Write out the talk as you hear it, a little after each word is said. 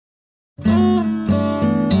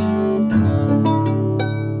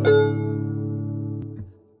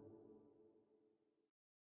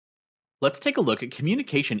Let's take a look at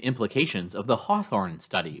communication implications of the Hawthorne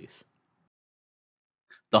studies.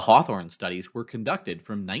 The Hawthorne studies were conducted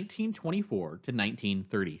from 1924 to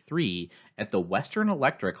 1933 at the Western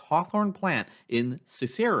Electric Hawthorne plant in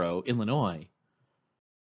Cicero, Illinois.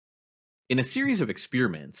 In a series of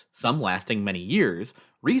experiments, some lasting many years,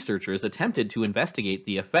 researchers attempted to investigate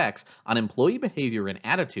the effects on employee behavior and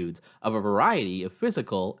attitudes of a variety of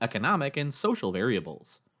physical, economic, and social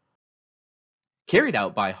variables. Carried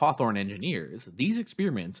out by Hawthorne engineers, these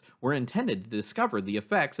experiments were intended to discover the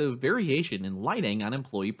effects of variation in lighting on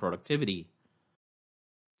employee productivity.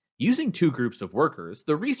 Using two groups of workers,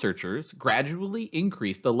 the researchers gradually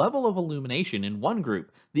increased the level of illumination in one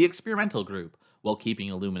group, the experimental group, while keeping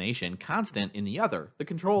illumination constant in the other, the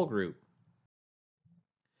control group.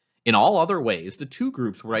 In all other ways, the two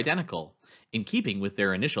groups were identical. In keeping with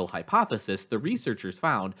their initial hypothesis, the researchers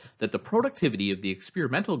found that the productivity of the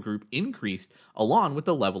experimental group increased along with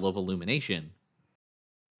the level of illumination.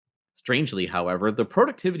 Strangely, however, the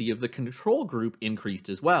productivity of the control group increased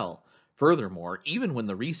as well. Furthermore, even when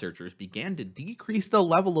the researchers began to decrease the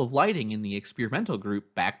level of lighting in the experimental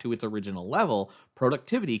group back to its original level,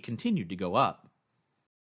 productivity continued to go up.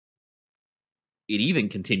 It even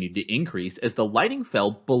continued to increase as the lighting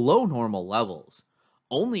fell below normal levels.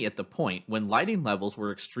 Only at the point when lighting levels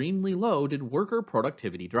were extremely low did worker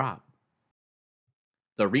productivity drop.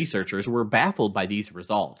 The researchers were baffled by these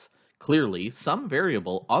results. Clearly, some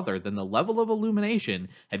variable other than the level of illumination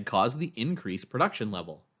had caused the increased production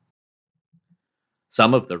level.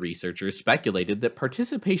 Some of the researchers speculated that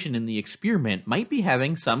participation in the experiment might be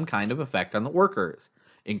having some kind of effect on the workers,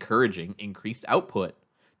 encouraging increased output.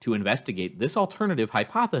 To investigate this alternative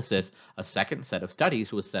hypothesis, a second set of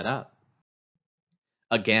studies was set up.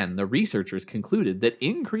 Again, the researchers concluded that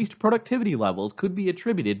increased productivity levels could be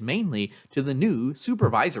attributed mainly to the new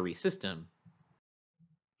supervisory system.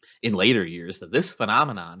 In later years, this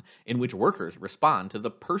phenomenon, in which workers respond to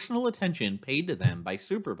the personal attention paid to them by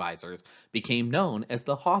supervisors, became known as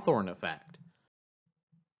the Hawthorne effect.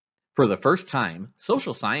 For the first time,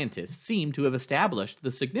 social scientists seem to have established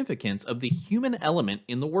the significance of the human element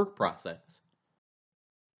in the work process.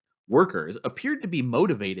 Workers appeared to be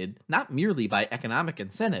motivated not merely by economic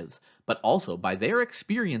incentives, but also by their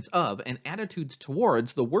experience of and attitudes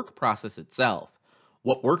towards the work process itself.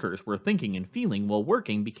 What workers were thinking and feeling while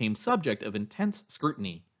working became subject of intense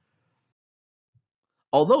scrutiny.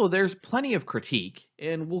 Although there's plenty of critique,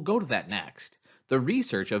 and we'll go to that next, the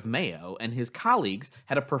research of Mayo and his colleagues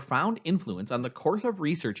had a profound influence on the course of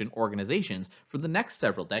research in organizations for the next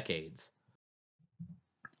several decades.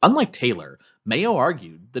 Unlike Taylor, Mayo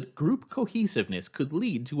argued that group cohesiveness could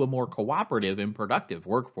lead to a more cooperative and productive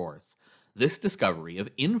workforce. This discovery of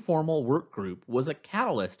informal work group was a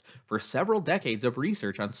catalyst for several decades of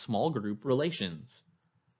research on small group relations.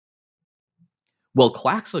 While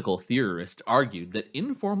classical theorists argued that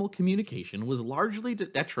informal communication was largely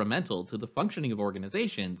detrimental to the functioning of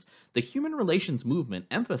organizations, the human relations movement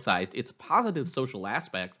emphasized its positive social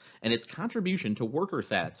aspects and its contribution to worker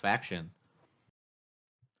satisfaction.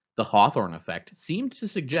 The Hawthorne effect seemed to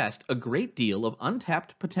suggest a great deal of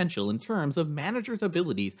untapped potential in terms of managers'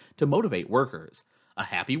 abilities to motivate workers. A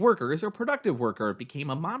happy worker is a productive worker became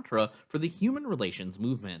a mantra for the human relations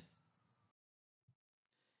movement.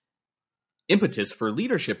 Impetus for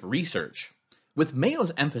leadership research. With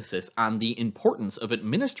Mayo's emphasis on the importance of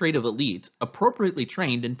administrative elites appropriately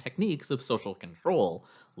trained in techniques of social control,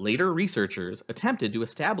 later researchers attempted to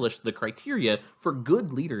establish the criteria for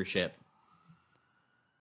good leadership.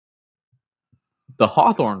 The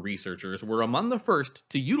Hawthorne researchers were among the first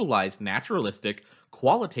to utilize naturalistic,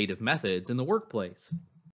 qualitative methods in the workplace.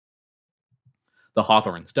 The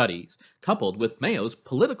Hawthorne studies, coupled with Mayo's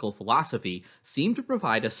political philosophy, seemed to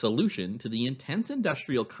provide a solution to the intense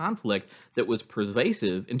industrial conflict that was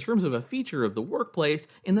pervasive in terms of a feature of the workplace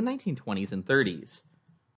in the 1920s and 30s.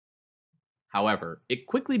 However, it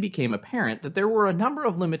quickly became apparent that there were a number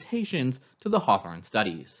of limitations to the Hawthorne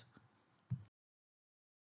studies.